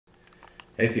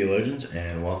Hey theologians,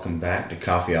 and welcome back to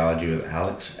Coffeeology with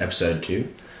Alex, episode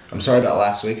 2. I'm sorry about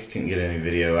last week. I couldn't get any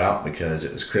video out because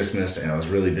it was Christmas and I was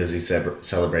really busy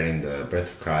celebrating the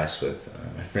birth of Christ with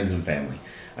my friends and family.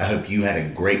 I hope you had a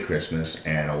great Christmas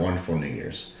and a wonderful New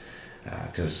Year's,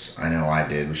 because I know I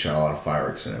did. We shot a lot of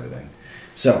fireworks and everything.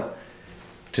 So,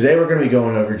 today we're going to be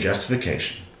going over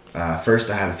justification. First,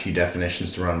 I have a few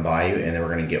definitions to run by you, and then we're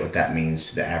going to get what that means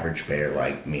to the average bear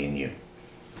like me and you.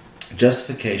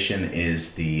 Justification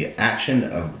is the action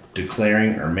of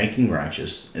declaring or making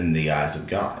righteous in the eyes of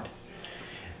God.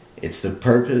 It's the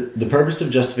purpose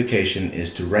of justification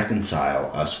is to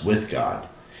reconcile us with God.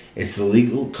 It's the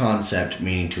legal concept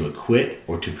meaning to acquit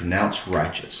or to pronounce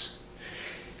righteous.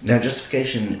 Now,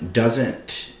 justification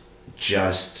doesn't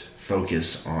just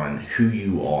focus on who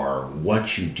you are,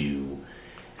 what you do,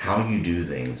 how you do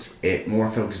things. It more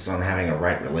focuses on having a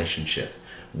right relationship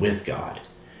with God,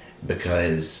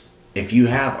 because if you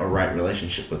have a right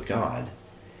relationship with God,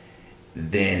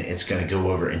 then it's going to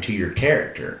go over into your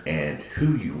character and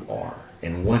who you are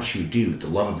and what you do. The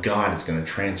love of God is going to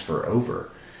transfer over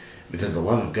because the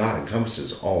love of God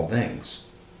encompasses all things.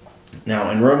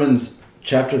 Now, in Romans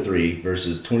chapter 3,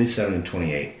 verses 27 and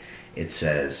 28, it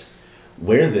says,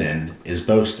 "Where then is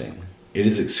boasting? It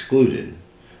is excluded.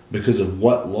 Because of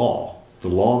what law? The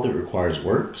law that requires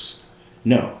works?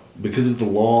 No, because of the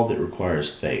law that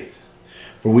requires faith.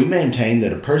 For we maintain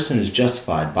that a person is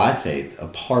justified by faith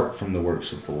apart from the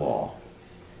works of the law."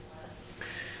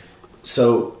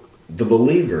 So the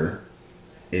believer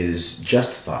is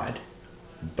justified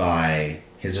by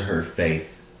his or her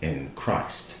faith in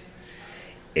Christ.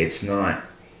 It's not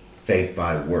faith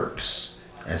by works,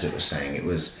 as it was saying. It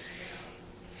was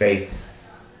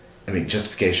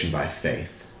justification by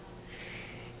faith.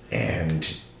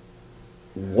 And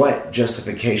what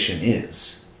justification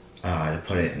is, to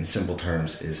put it in simple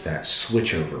terms, is that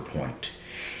switchover point.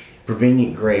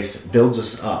 Prevenient grace builds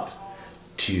us up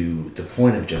to the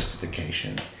point of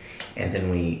justification, and then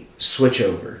we switch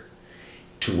over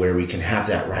to where we can have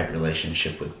that right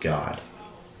relationship with God.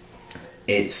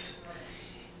 It's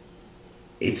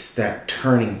that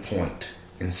turning point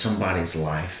in somebody's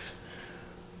life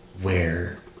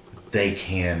where they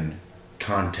can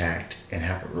contact and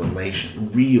have a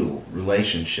real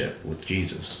relationship with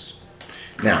Jesus.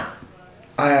 Now,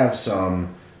 I have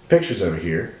some pictures over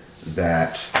here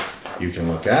that you can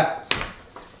look at.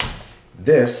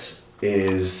 This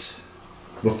is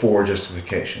before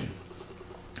justification.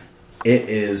 It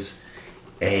is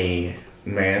a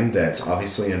man that's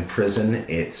obviously in prison.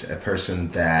 It's a person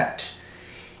that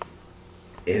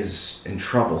is in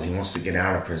trouble. He wants to get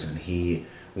out of prison. He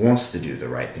wants to do the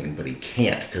right thing, but he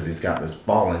can't because he's got this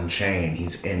ball and chain.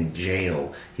 He's in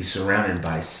jail. He's surrounded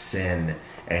by sin,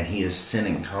 and he is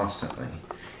sinning constantly.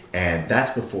 And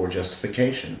that's before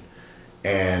justification.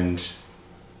 And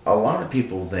a lot of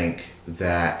people think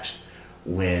that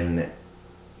when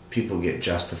people get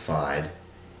justified,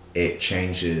 it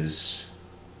changes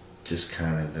just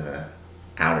kind of the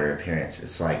outer appearance.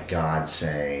 It's like God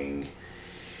saying,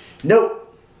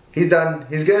 "Nope, he's done.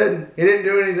 He's good. He didn't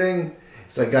do anything."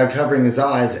 It's like God covering his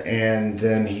eyes, and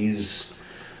then he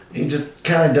just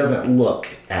kind of doesn't look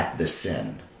at the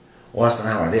sin. Well, that's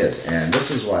not how it is. And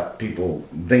this is what people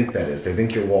think that is. They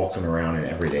think you're walking around in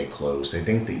everyday clothes. They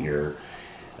think that you're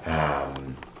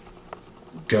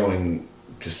going,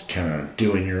 just kind of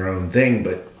doing your own thing,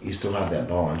 but you still have that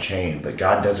ball and chain. But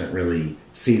God doesn't really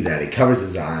see that. He covers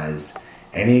his eyes,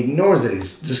 and he ignores it.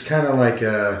 He's just kind of like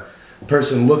a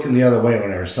person looking the other way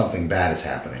whenever something bad is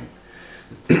happening.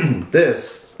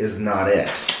 This is not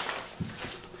it.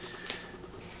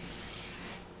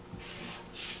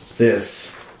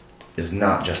 This is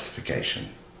not justification.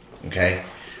 Okay?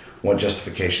 What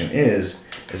justification is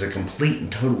a complete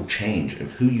and total change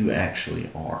of who you actually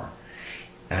are.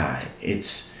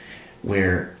 It's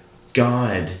where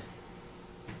God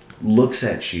looks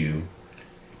at you,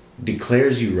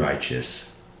 declares you righteous,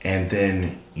 and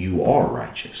then you are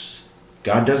righteous.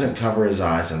 God doesn't cover his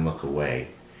eyes and look away.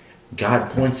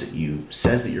 God points at you,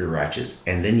 says that you're righteous,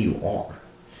 and then you are.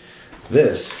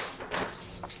 This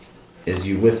is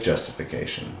you with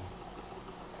justification.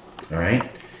 Alright?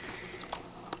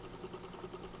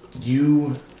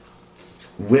 You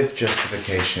with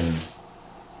justification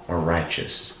are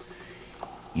righteous.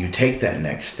 You take that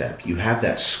next step. You have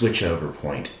that switch over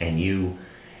point, and you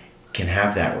can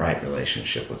have that right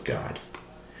relationship with God.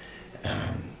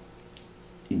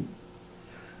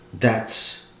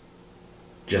 That's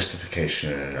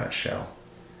justification in a nutshell.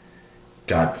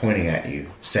 God pointing at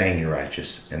you, saying you're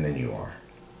righteous, and then you are.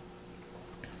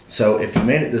 So if you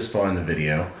made it this far in the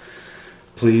video,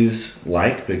 Please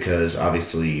like, because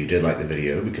obviously you did like the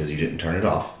video because you didn't turn it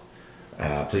off.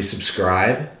 Please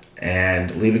subscribe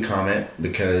and leave a comment,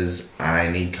 because I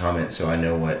need comments so I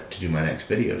know what to do my next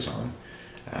videos on.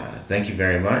 Thank you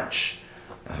very much.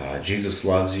 Jesus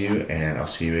loves you, and I'll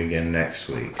see you again next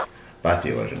week. Bye,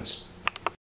 theologians.